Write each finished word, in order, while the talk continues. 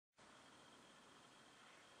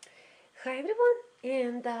Hi everyone,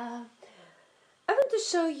 and I want to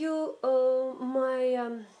show you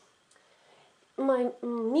my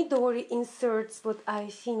Midori inserts what I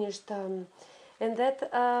finished, and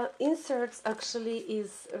that inserts actually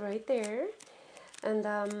is right there, and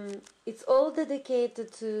it's all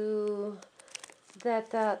dedicated to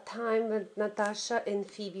that time when Natasha and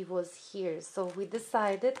Phoebe was here. So we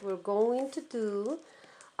decided we're going to do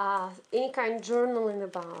any kind of journaling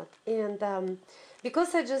about, and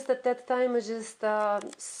because I just at that time I just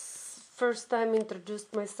first time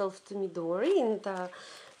introduced myself to Midori, and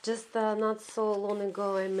just not so long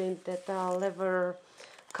ago I made that leather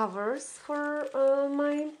covers for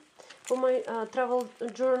my travel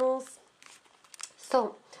journals.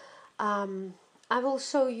 So I will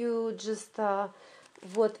show you just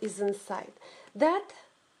what is inside. That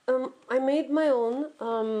I made my own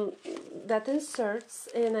that inserts,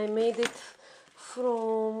 and I made it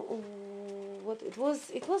from what it was.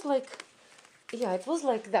 It was like, yeah, it was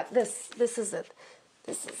like that. This is it.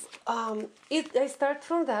 This is it. I start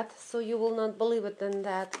from that, so you will not believe it, and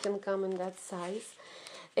that can come in that size.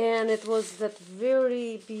 And it was that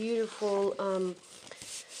very beautiful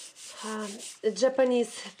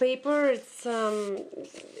Japanese paper. It's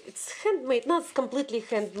handmade, not completely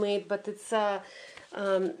handmade, but it's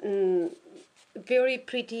very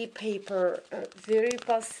pretty paper, very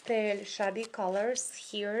pastel, shabby colors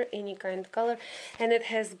here, any kind of color, and it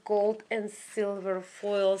has gold and silver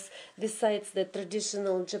foils besides the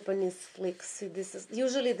traditional Japanese flicks. See, this is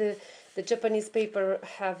usually the Japanese paper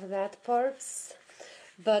have that parts,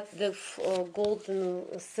 but the gold and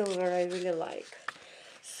silver I really like.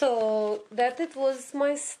 So that it was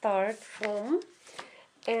my start from,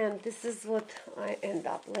 and this is what I end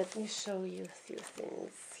up. Let me show you a few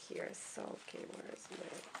things here. So okay, where's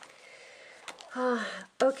my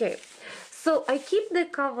okay, so I keep the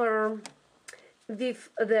cover with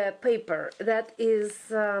the paper that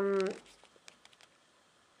is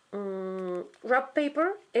wrap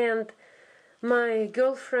paper, and my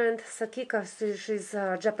girlfriend Sakika, she's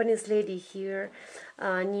a Japanese lady here,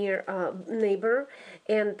 near neighbor,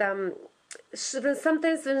 and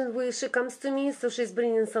sometimes when she comes to me, so she's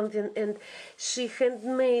bringing something, and she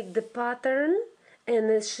handmade the pattern,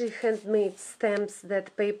 and she handmade stamps,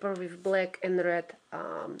 that paper with black and red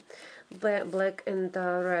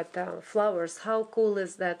red flowers. How cool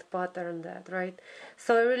is that pattern, that, right?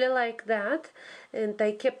 So I really like that, and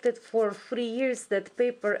I kept it for 3 years, that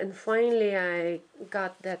paper, and finally I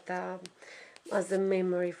got that as a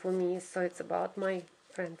memory for me. So it's about my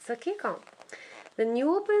friend Sakiko. Then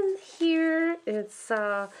you open here, it's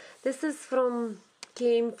this is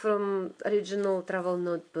came from original travel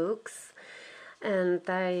notebooks, and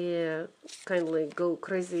I kindly go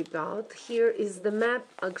crazy about. Here is the map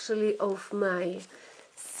actually of my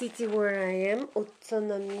city where I am,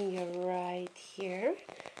 Autonomia, right here.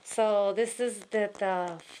 So this is that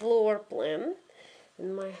floor plan,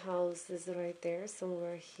 and my house is right there,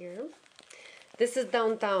 somewhere here. This is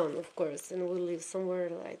downtown, of course, and we live somewhere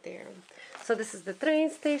right there. So this is the train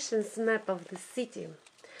station's map of the city.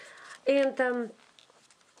 And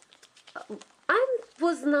I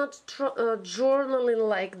was not journaling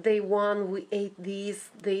like day one, we ate this,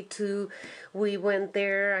 day two, we went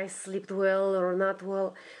there, I slept well or not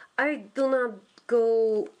well. I do not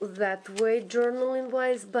go that way journaling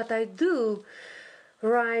wise, but I do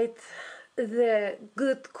write the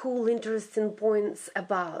good, cool, interesting points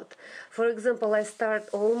about. For example, I start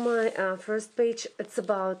all my first page, it's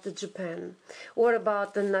about Japan, or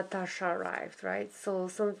about the Natasha arrived, right? So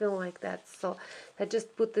something like that. So I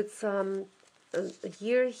just put it a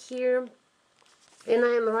year here, and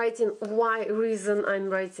I am writing why reason I'm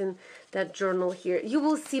writing that journal here. You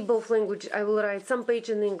will see both language. I will write some page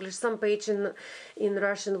in English, some page in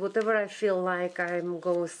Russian, whatever I feel like. I'm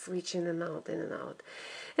going switching in and out, in and out.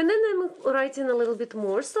 And then I'm writing a little bit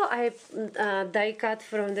more. So I die cut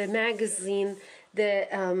from the magazine the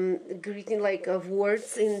greeting, like of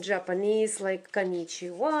words in Japanese, like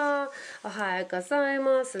konnichiwa, ohayou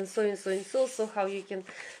gozaimasu, and so and so and so. So how you can,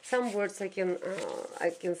 some words I can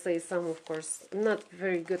say, some of course not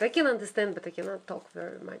very good. I can understand, but I cannot talk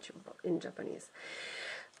very much in Japanese.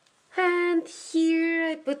 And here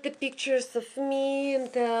I put the pictures of me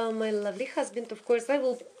and my lovely husband. Of course, I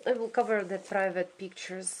will cover the private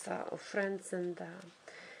pictures of friends, and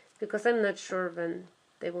because I'm not sure when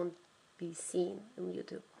they won't be seen on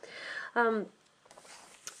YouTube.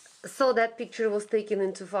 So that picture was taken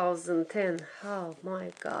in 2010. Oh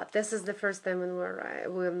my God! This is the first time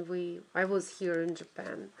I was here in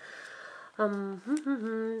Japan.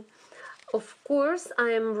 Of course,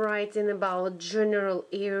 I am writing about general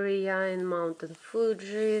area in Mountain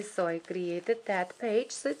Fuji, so I created that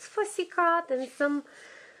page. So it's Fussy Cat and some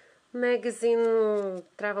magazine,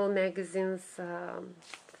 travel magazines,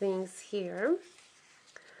 things here.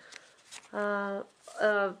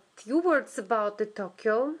 A few words about the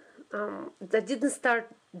Tokyo. I didn't start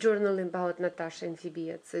journaling about Natasha and Phoebe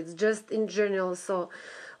yet, so it's just in general. So,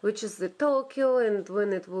 which is the Tokyo and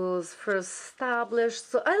when it was first established.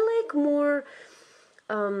 So I like more.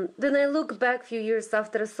 Then I look back few years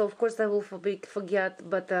after, so of course I will forget,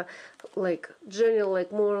 but like general,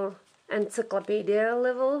 like more encyclopedia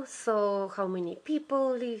level. So how many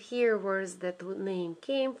people live here? Where is that name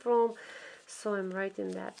came from? So I'm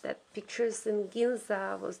writing that pictures in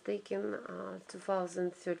Ginza was taken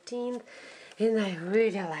 2013, and I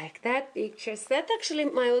really like that pictures. That actually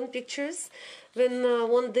my own pictures. When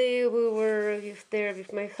one day we were there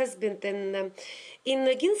with my husband, and in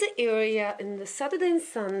the Ginza area, in the Saturday and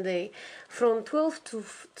Sunday, from 12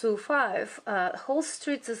 to 5, whole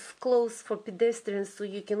streets is closed for pedestrians, so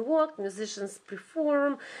you can walk. Musicians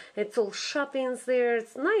perform. It's all shoppings there.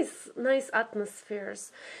 It's nice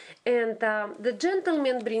atmospheres. And the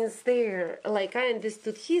gentleman brings there, like I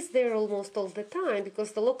understood, he's there almost all the time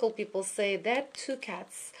because the local people say that 2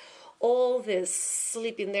 cats all this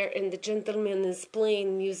sleeping there, and the gentleman is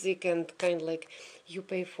playing music and kind of like you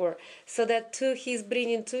pay for. So that too, he's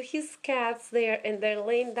bringing 2 his cats there, and they're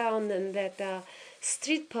laying down on that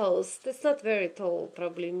street post. That's not very tall,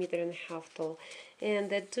 probably a meter and a half tall, and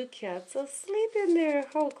that 2 cats are sleeping there.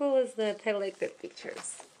 How cool is that? I like the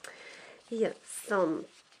pictures. Yes.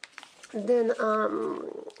 Then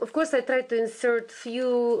of course I try to insert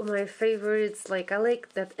few my favorites. Like I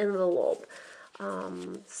like that envelope.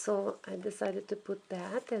 So I decided to put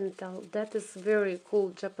that, and that is very cool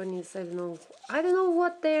Japanese. I don't know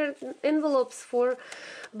what their envelopes for,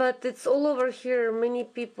 but it's all over here. Many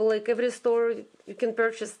people, like every store, you can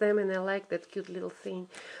purchase them, and I like that cute little thing.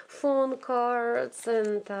 Phone cards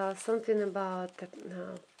and something about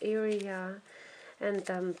the area,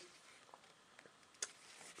 and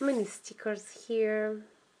many stickers here.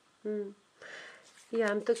 Yeah,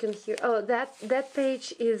 I'm talking here. Oh, that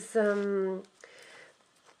page is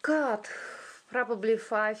God, probably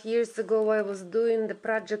 5 years ago I was doing the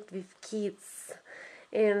project with kids,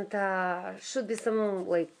 and should be some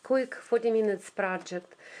like quick 40 minutes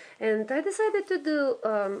project, and I decided to do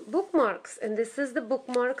bookmarks, and this is the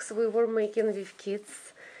bookmarks we were making with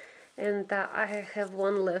kids, and I have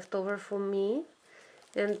one left over for me,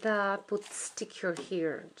 and put sticker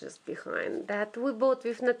here just behind that we bought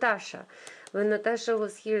with Natasha when Natasha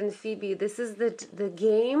was here in Phoebe. This is the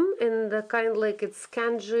game, and the kind like it's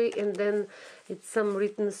kanji, and then it's some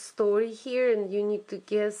written story here, and you need to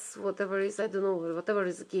guess whatever is, I don't know, whatever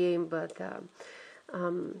is game, but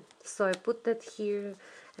so I put that here,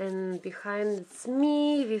 and behind it's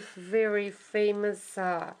me with very famous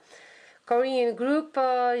Korean group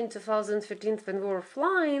in 2015 when we were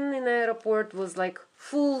flying in the airport. Was like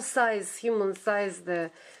full size, human size,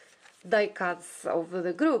 the die cuts of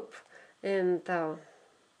the group, and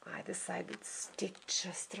I decided to stick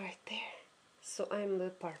just right there, so I'm a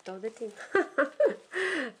part of the team.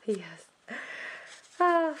 Yes.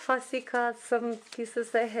 Fussy cut, some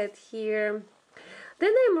pieces I had here.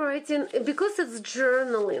 Then I'm writing because it's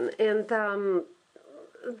journaling, and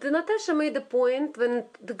the Natasha made a point. When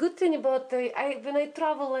the good thing about when I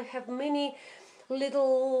travel, I have many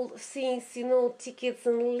little things, tickets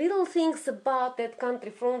and little things about that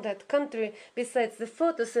country, from that country, besides the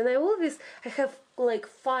photos. And I have like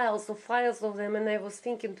files of them, and I was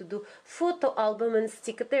thinking to do photo album and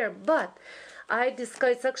stick it there, but I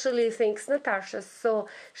discussed, actually thanks Natasha, so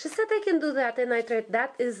she said I can do that, and I tried.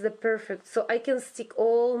 That is the perfect, so I can stick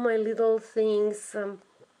all my little things,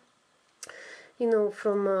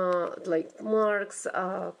 from like marks,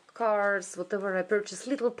 cards, whatever I purchased,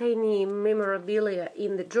 little tiny memorabilia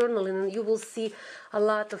in the journal, and you will see a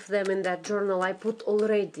lot of them in that journal I put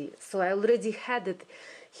already. So I already had it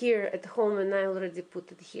here at home, and I already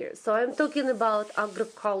put it here. So I'm talking about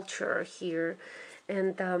agriculture here,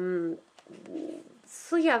 and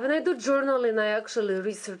so yeah, when I do journaling, I actually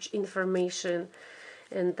research information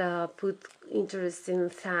and put interesting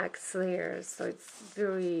facts there. So it's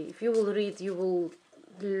very, if you will read, you will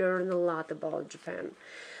learn a lot about Japan.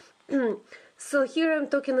 So here I'm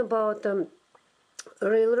talking about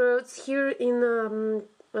railroads here in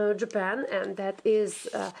Japan, and that is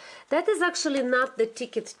actually not the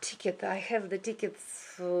ticket. I have the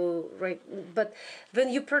tickets right, but when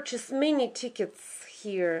you purchase many tickets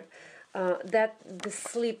here, that the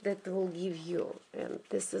slip that will give you, and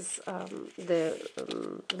this is the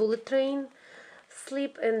bullet train.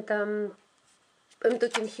 sleep. And I'm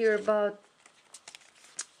talking here about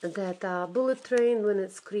that bullet train when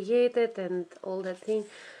it's created and all that thing.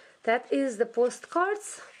 That is the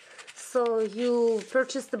postcards. So you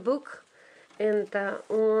purchase the book, and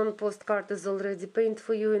one postcard is already painted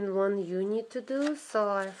for you and one you need to do. So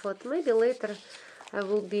I thought maybe later I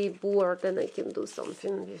will be bored and I can do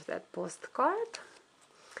something with that postcard.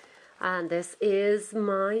 And this is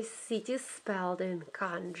my city spelled in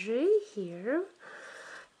kanji here.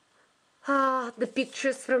 The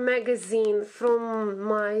pictures from magazine from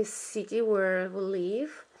my city where we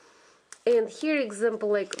live. And here example,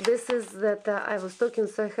 like this is that I was talking,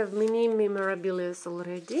 so I have many memorabilia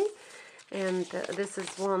already. And this is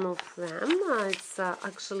one of them. It's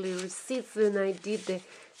actually receipts when I did the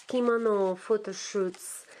kimono photo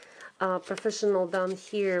shoots, professional down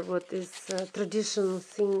here, what is traditional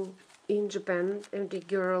thing in Japan. Every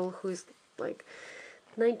girl who is like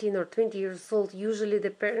 19 or 20 years old, usually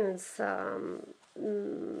the parents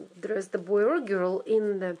dress the boy or girl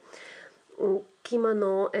in the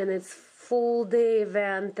kimono, and it's full day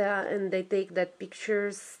event, and they take that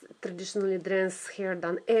pictures, traditionally dress, hair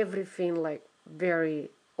done, everything like very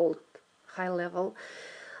old, high level.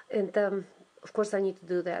 And of course I need to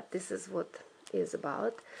do that. This is what is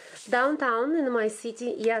about. Downtown in my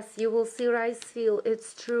city, yes, you will see rice field.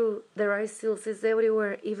 It's true, the rice fields is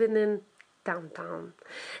everywhere, even in downtown.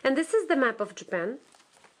 And this is the map of Japan.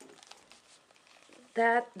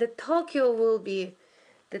 That the Tokyo will be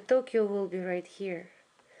right here.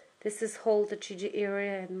 This is whole Tochigi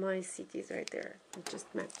area, and my city is right there.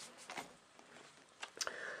 Just map.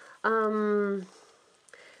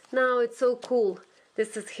 Now it's so cool.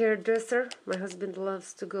 This is hairdresser. My husband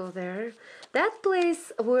loves to go there. That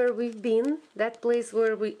place where we've been, that place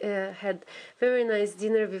where we had very nice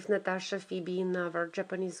dinner with Natasha, Phoebe, and our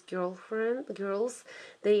Japanese girls.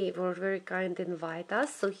 They were very kind to invite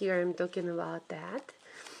us. So here I'm talking about that.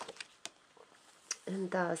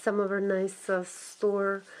 And some of our nice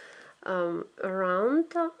store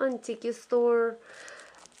around, antique store.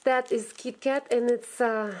 That is Kit Kat, and it's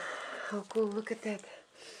how cool, look at that.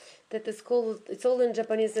 That is called, it's all in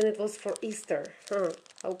Japanese, and it was for Easter.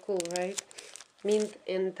 How cool, right? Mint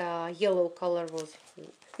and yellow color was,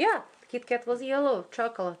 yeah, Kit Kat was yellow,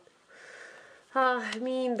 chocolate.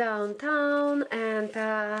 Me in downtown, and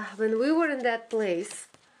when we were in that place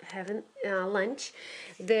having lunch,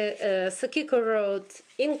 the Sakiko wrote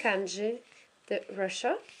in kanji the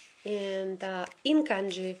Russia, and in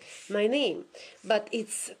kanji my name, but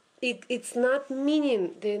it's not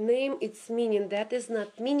meaning the name, it's meaning that is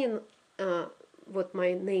not meaning what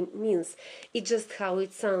my name means. It's just how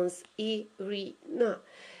it sounds, Irina.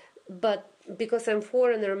 But because I'm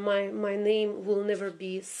foreigner, my name will never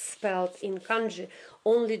be spelled in kanji.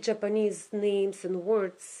 Only Japanese names and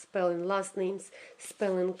words spell in last names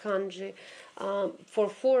spell in kanji. For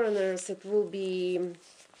foreigners it will be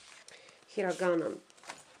hiragana,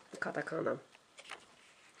 katakana.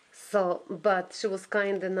 So, but she was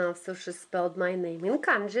kind enough, so she spelled my name in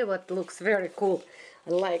kanji, what looks very cool.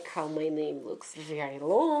 I like how my name looks very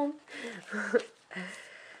long.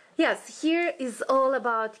 Yes, here is all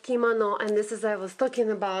about kimono, and this is I was talking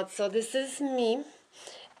about. So this is me,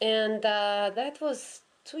 and that was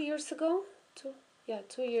 2 years ago.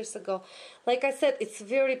 2 years ago. Like I said, it's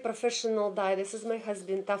very professional dye. This is my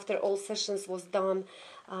husband. After all sessions was done,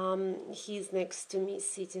 he's next to me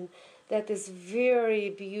sitting. That is very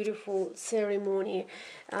beautiful ceremony.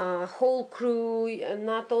 Whole crew,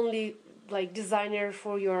 not only like designer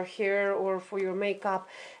for your hair or for your makeup.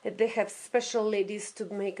 They have special ladies to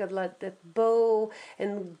make it like that bow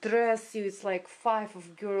and dress you. It's like 5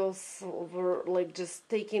 of girls over, like just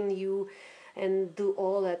taking you and do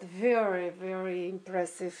all that. Very, very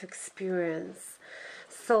impressive experience.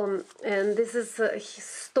 So, and this is a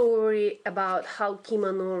story about how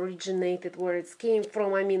kimono originated, where it came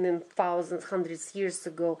from. I mean, in thousands, hundreds years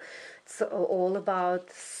ago. It's all about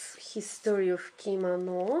history of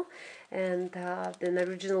kimono. And the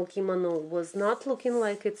original kimono was not looking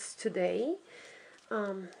like it's today.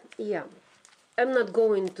 Yeah, I'm not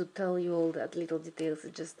going to tell you all that little details.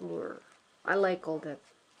 It's just more, I like all that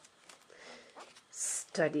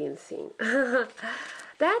studying thing.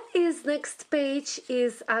 That is, next page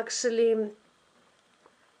is actually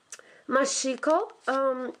Mashiko,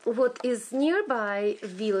 what is nearby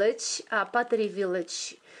village, pottery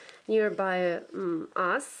village nearby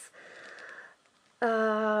us.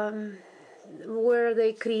 Where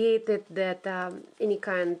they created that any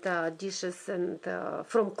kind dishes and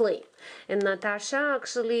from clay. And Natasha,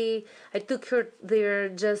 actually, I took her there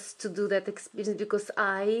just to do that experience because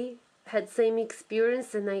I had same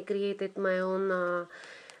experience, and I created my own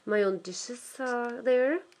my own dishes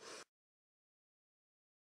there.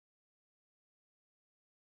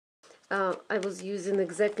 I was using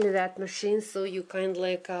exactly that machine, so you kind of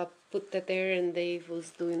like put that there and they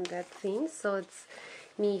was doing that thing. So it's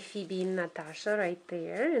me, Phoebe, and Natasha right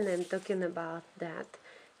there, and I'm talking about that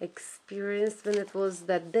experience when it was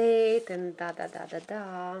that date and da da da da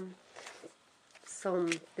da. So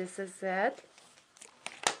this is it.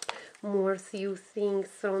 More few things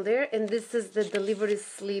from there, and this is the delivery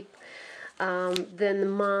slip. Then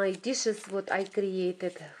my dishes, what I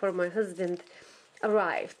created for my husband,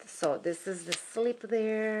 arrived. So this is the slip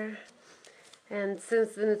there. And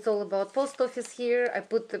since when it's all about post office here, I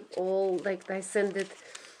put the all, like I send it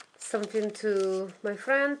something to my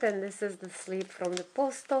friend, and this is the slip from the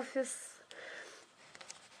post office.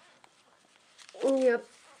 Yep.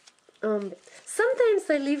 Sometimes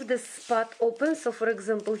I leave the spot open. So for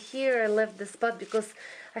example, here I left the spot because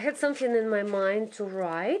I had something in my mind to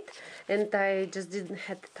write, and I just didn't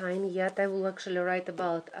have time yet. I will actually write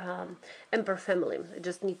about Emperor family. I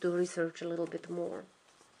just need to research a little bit more.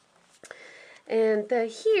 And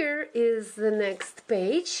here is the next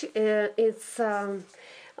page. It's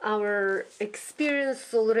our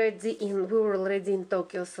experience already we were already in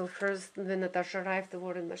Tokyo. So first when Natasha arrived, we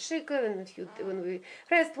were in Mashika, and when we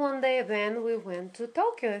rest one day, then we went to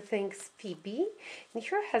Tokyo. Thanks Phoebe and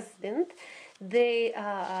her husband. They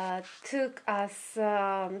took us,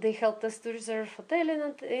 they helped us to reserve hotel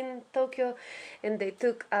in Tokyo, and they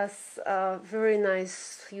took us very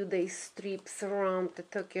nice few days trips around the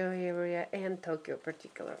Tokyo area and Tokyo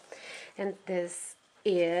particular. And this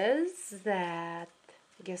is that,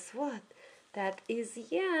 guess what? That is,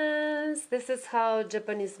 yes, this is how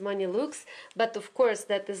Japanese money looks, but of course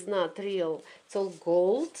that is not real. It's all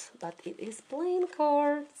gold, but it is plain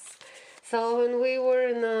cards. So when we were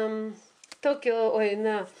in Tokyo, or in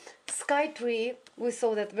Skytree, we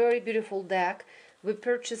saw that very beautiful deck. We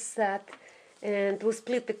purchased that, and we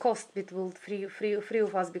split the cost between three of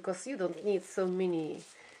us, because you don't need so many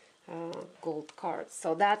gold cards.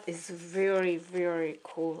 So that is very, very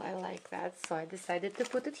cool. I like that. So I decided to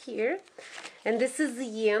put it here. And this is the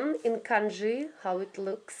yen in kanji, how it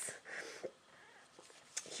looks.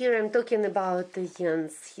 Here I'm talking about the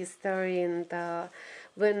yen's history, and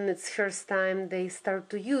when it's first time they start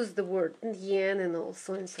to use the word yen, and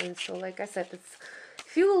also and so and so. Like I said, it's,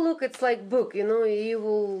 if you look, it's like book, you know, you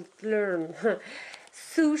will learn.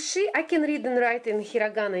 Sushi, I can read and write in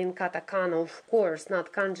hiragana, in katakana, of course,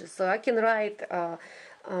 not kanji. So I can write,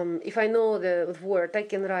 if I know the word, I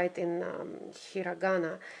can write in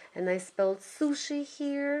hiragana. And I spelled sushi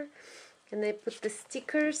here, and I put the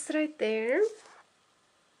stickers right there.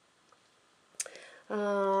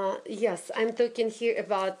 Yes, I'm talking here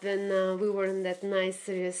about when we were in that nice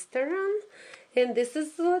restaurant, and this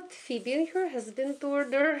is what Phoebe and her husband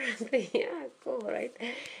ordered. Yeah, cool, right?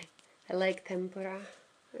 I like tempura,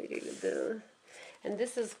 I really do. And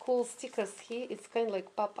this is cool stickers here. It's kind of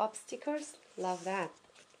like pop-up stickers. Love that.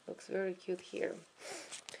 Looks very cute here.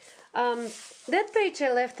 That page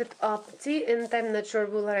I left it empty, and I'm not sure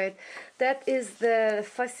we'll write. That is the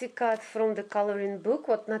fussy cut from the coloring book,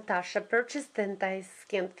 what Natasha purchased, and I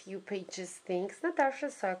scanned few pages. Thanks, Natasha.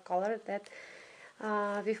 So I colored that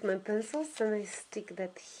with my pencils, and I stick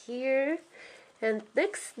that here. And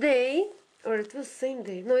next day, or it was same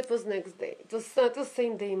day. No, it was next day. It was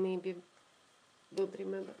same day, maybe. Don't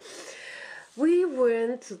remember. We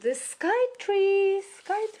went to the Skytree.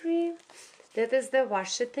 That is the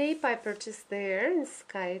washi tape I purchased there in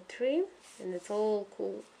Skytree, and it's all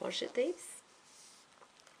cool washi tapes.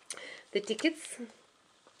 The tickets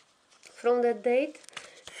from that date,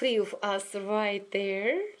 3 of us right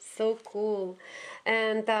there, so cool.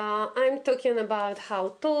 And I'm talking about how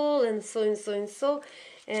tall and so and so and so,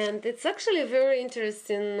 and it's actually very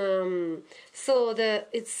interesting. So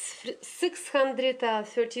it's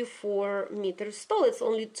 634 meters tall. It's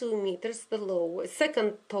only 2 meters the lowest,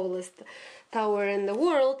 second tallest tower in the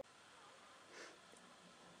world.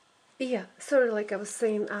 Yeah, sorry, like I was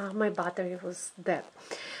saying, my battery was dead.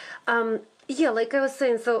 Yeah, like I was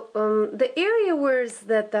saying, so the area where is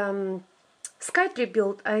that Skytree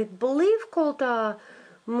built, I believe called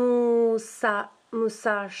Musashi,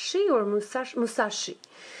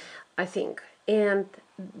 I think, and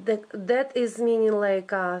that is meaning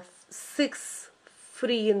like 6,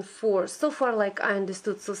 3, and 4. So far, like I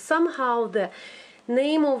understood. So somehow the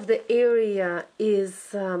name of the area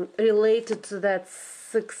is related to that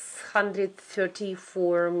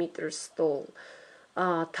 634 meters tall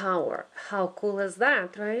tower. How cool is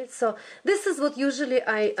that, right? So this is what usually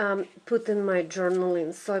I put in my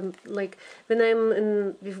journaling. So I'm like, when I'm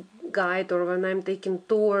in with guide or when I'm taking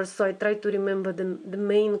tours, so I try to remember the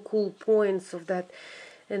main cool points of that,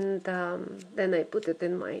 and then I put it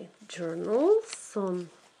in my journal. So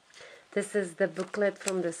this is the booklet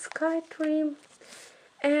from the Sky Tree.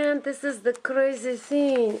 And this is the crazy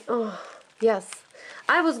thing. Oh, yes.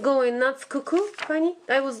 I was going nuts cuckoo, honey.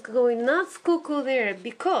 I was going nuts cuckoo there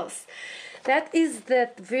because that is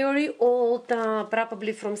that very old,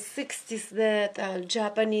 probably from 60s, that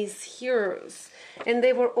Japanese heroes. And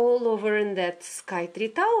they were all over in that Sky Tree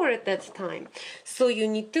Tower at that time. So you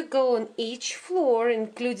need to go on each floor,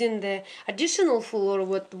 including the additional floor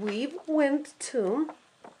what we went to,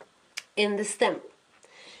 in the stem.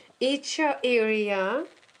 Each area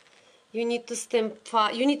you need to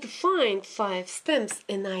you need to find 5 stems,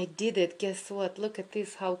 and I did it. Guess what? Look at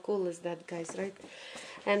this. How cool is that, guys, right?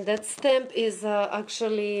 And that stamp is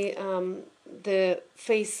actually the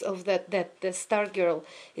face of the star girl.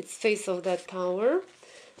 It's face of that tower.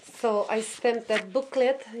 So I stamped that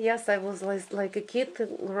booklet. Yes, I was like a kid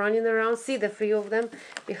running around. See the 3 of them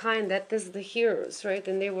behind that is the heroes, right?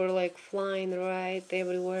 And they were like flying right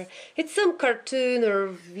everywhere. It's some cartoon or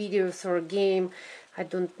videos or game. I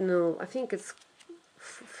don't know. I think it's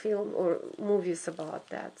film or movies about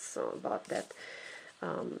that. So about that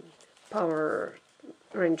Power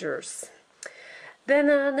Rangers. Then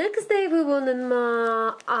next day we went in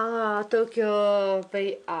Tokyo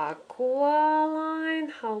Bay Aqua Line.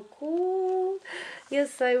 How cool!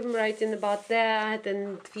 Yes, I'm writing about that.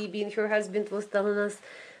 And Phoebe and her husband was telling us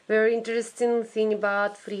very interesting thing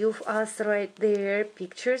about 3 of us right there,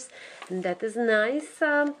 pictures, and that is nice.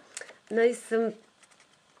 Nice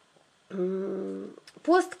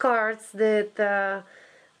postcards that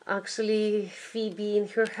actually Phoebe and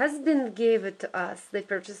her husband gave it to us. They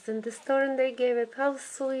purchased in the store and they gave it. How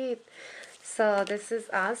sweet. So this is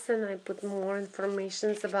us, and I put more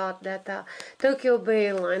information about that Tokyo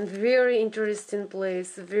Bay Line. Very interesting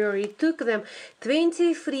place. It took them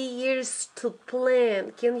 23 years to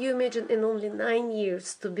plan. Can you imagine? In only 9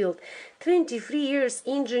 years to build. 23 years.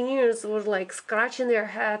 Engineers were like scratching their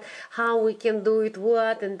head how we can do it,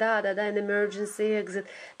 what, and an emergency exit.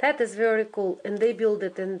 That is very cool. And they built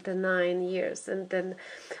it in the 9 years, and then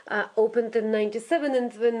opened in 97.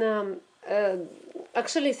 And when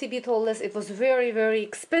actually CB told us it was very, very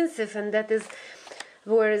expensive, and that is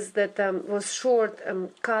whereas that was short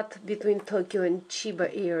cut between Tokyo and Chiba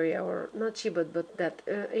area, or not Chiba but that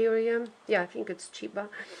area. Yeah, I think it's Chiba.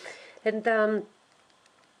 And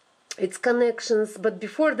its connections, but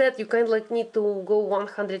before that you kind of like need to go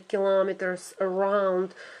 100 kilometers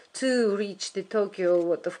around to reach the Tokyo,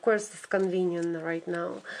 what of course is convenient right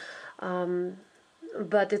now.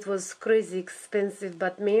 But it was crazy expensive.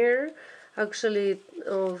 But mayor actually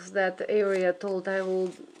of that area told I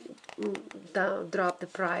will drop the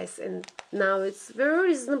price, and now it's very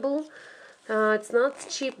reasonable. It's not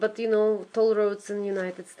cheap, but you know, toll roads in the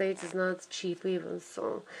United States is not cheap even,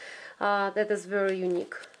 so that is very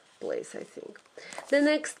unique place, I think. The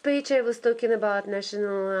next page I was talking about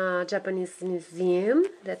National Japanese Museum.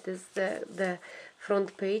 That is the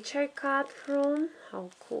front page I cut from. How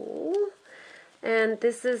cool. And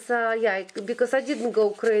this is yeah, because I didn't go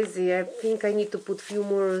crazy. I think I need to put few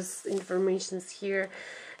more informations here,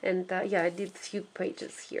 and yeah, I did few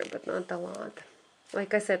pages here, but not a lot.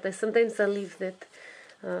 Like I said, sometimes I leave that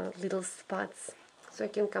little spots so I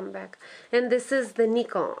can come back. And this is the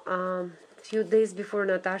Nikko. Few days before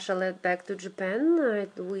Natasha left back to Japan,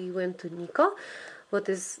 we went to Nikko, what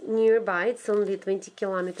is nearby. It's only 20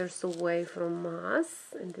 kilometers away from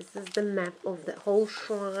us, and this is the map of the whole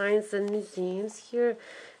shrines and museums here.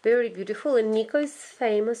 Very beautiful. And Nikko is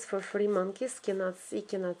famous for 3 monkeys. Cannot see,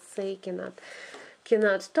 cannot say, cannot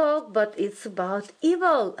talk, but it's about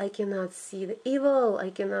evil. I cannot see the evil, I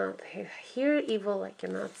cannot hear evil, I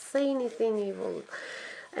cannot say anything evil.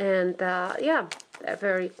 And yeah, a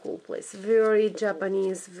very cool place, very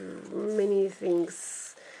Japanese, many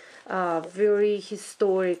things, very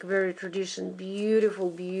historic, very traditional,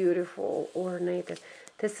 beautiful, ornated.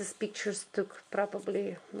 This is pictures took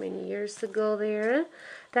probably many years ago there.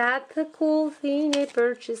 That's a cool thing I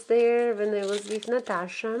purchased there when I was with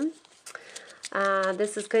Natasha.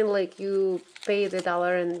 This is kind of like you pay the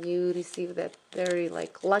 $1 and you receive that very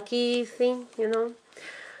like lucky thing, you know.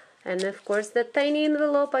 And of course that tiny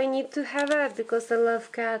envelope, I need to have it because I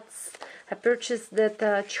love cats. I purchased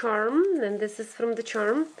that charm, and this is from the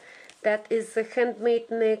charm. That is a handmade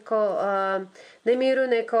neko, Nemiru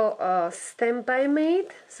neko stamp by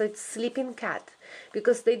made, so it's sleeping cat.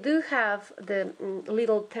 Because they do have the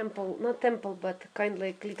little temple, not temple, but kind of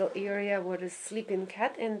like little area where the sleeping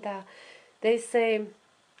cat, and they say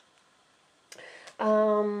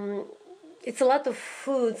it's a lot of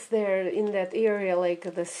foods there in that area,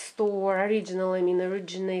 like the store, original in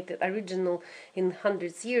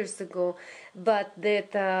hundreds years ago, but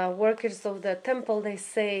that workers of the temple, they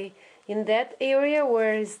say in that area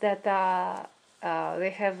where is that they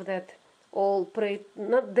have that all pray,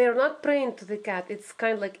 not, they're not praying to the cat, it's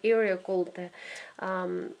kind of like area called the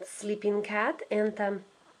sleeping cat, and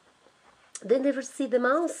they never see the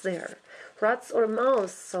mouse there, rats or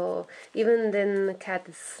mouse, so even then the cat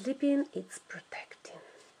is sleeping, it's protecting.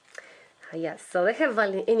 Yes, so they have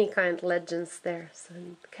any kind of legends there. So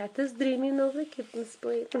the cat is dreaming of the kitten's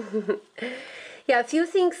plate. Yeah, a few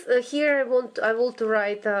things here I want to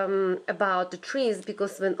write about the trees,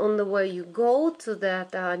 because when on the way you go to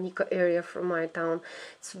that Nikko area from my town,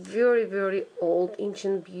 it's very, very old,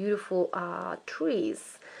 ancient, beautiful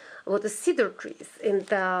trees. What the cedar trees, and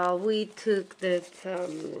we took that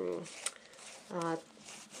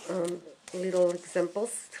little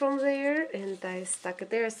examples from there, and I stuck it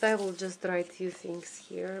there. So I will just write a few things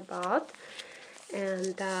here about.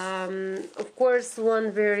 And of course,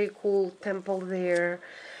 one very cool temple there.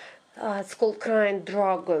 It's called Crying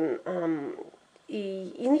Dragon.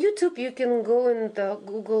 In YouTube, you can go in the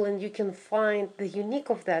Google and you can find the unique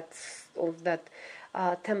of that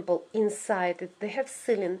temple inside. They have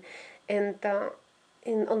ceiling, and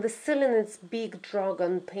on the ceiling it's big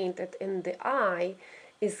dragon painted, and the eye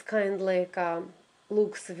is kind of like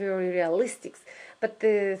looks very realistic. But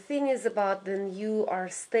the thing is about then you are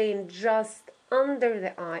staying just under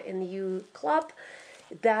the eye and you clap,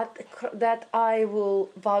 that eye will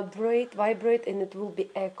vibrate, and it will be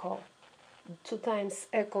echo, 2 times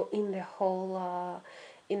echo in the whole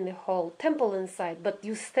temple inside. But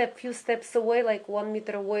you step few steps away, like 1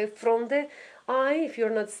 meter away from the eye, if you're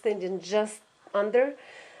not standing just under,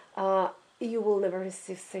 you will never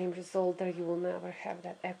receive same result there, you will never have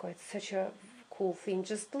that echo. It's such a cool thing.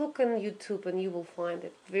 Just look on YouTube and you will find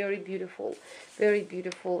it. Very beautiful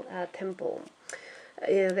temple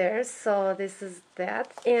there. So this is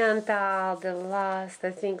that, and the last, I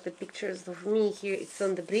think, the pictures of me here, it's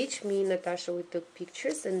on the bridge. Me and Natasha, we took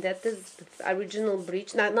pictures, and that is the original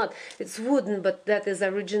bridge. Not it's wooden, but that is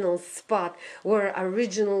original spot where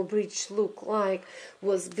original bridge look like,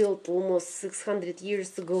 was built almost 600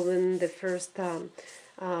 years ago when the first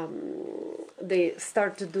they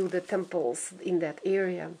start to do the temples in that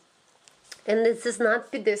area. And this is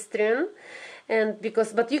not pedestrian, and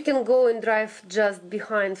but you can go and drive just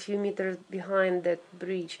behind, few meters behind that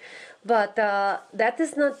bridge, but that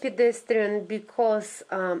is not pedestrian, because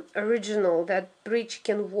original that bridge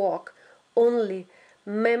can walk only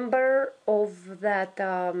member of that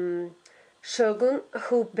shogun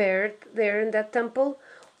who buried there in that temple,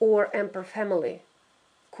 or emperor family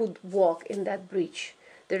could walk in that bridge.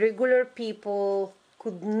 The regular people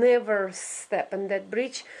could never step in that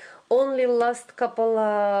bridge. Only last couple,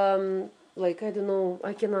 like, I don't know,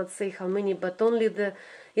 I cannot say how many, but only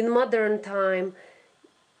in modern time,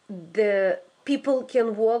 the people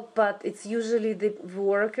can walk, but it's usually the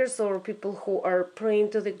workers or people who are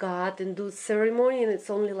praying to the god and do ceremony, and it's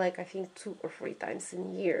only like, I think, 2 or 3 times in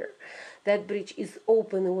a year. That bridge is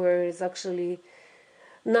open, where it's actually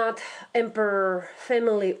not emperor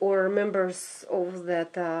family or members of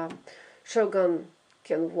that shogun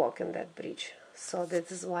can walk in that bridge. So that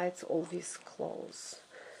is why it's always closed.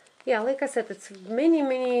 Yeah, like I said, it's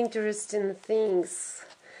many interesting things.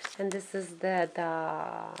 And this is that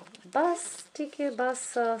bus ticket,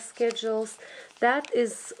 bus schedules. That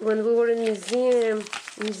is when we were in museum,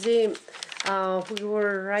 we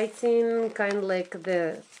were writing kind of like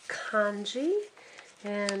the kanji,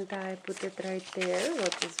 and I put it right there,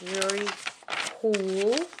 what is very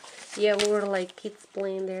cool. Yeah, we were like kids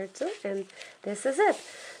playing there too, and this is it.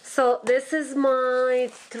 So this is my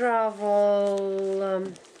travel,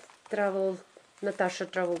 Natasha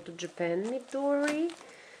traveled to Japan, Midori,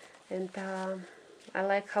 and I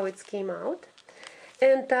like how it came out.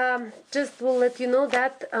 And just will let you know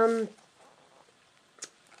that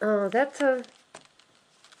that's a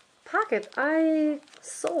pocket. I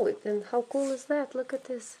saw it, and how cool is that? Look at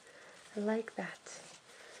this. I like that.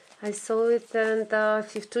 I saw it, and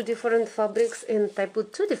 2 different fabrics, and I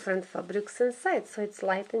put 2 different fabrics inside, so it's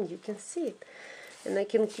light and you can see it. And I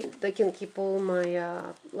can keep all my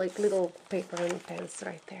like little paper and pens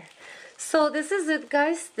right there. So this is it,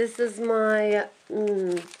 guys. This is my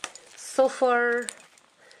so far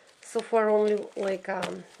so far only like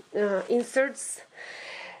inserts.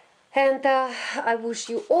 And I wish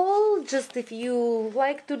you all, just if you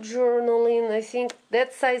like to journaling, I think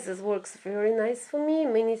that sizes works very nice for me.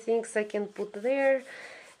 Many things I can put there.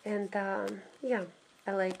 And yeah,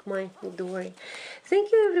 I like my Midori.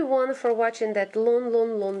 Thank you everyone for watching that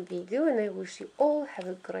long video, and I wish you all have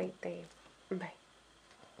a great day. Bye.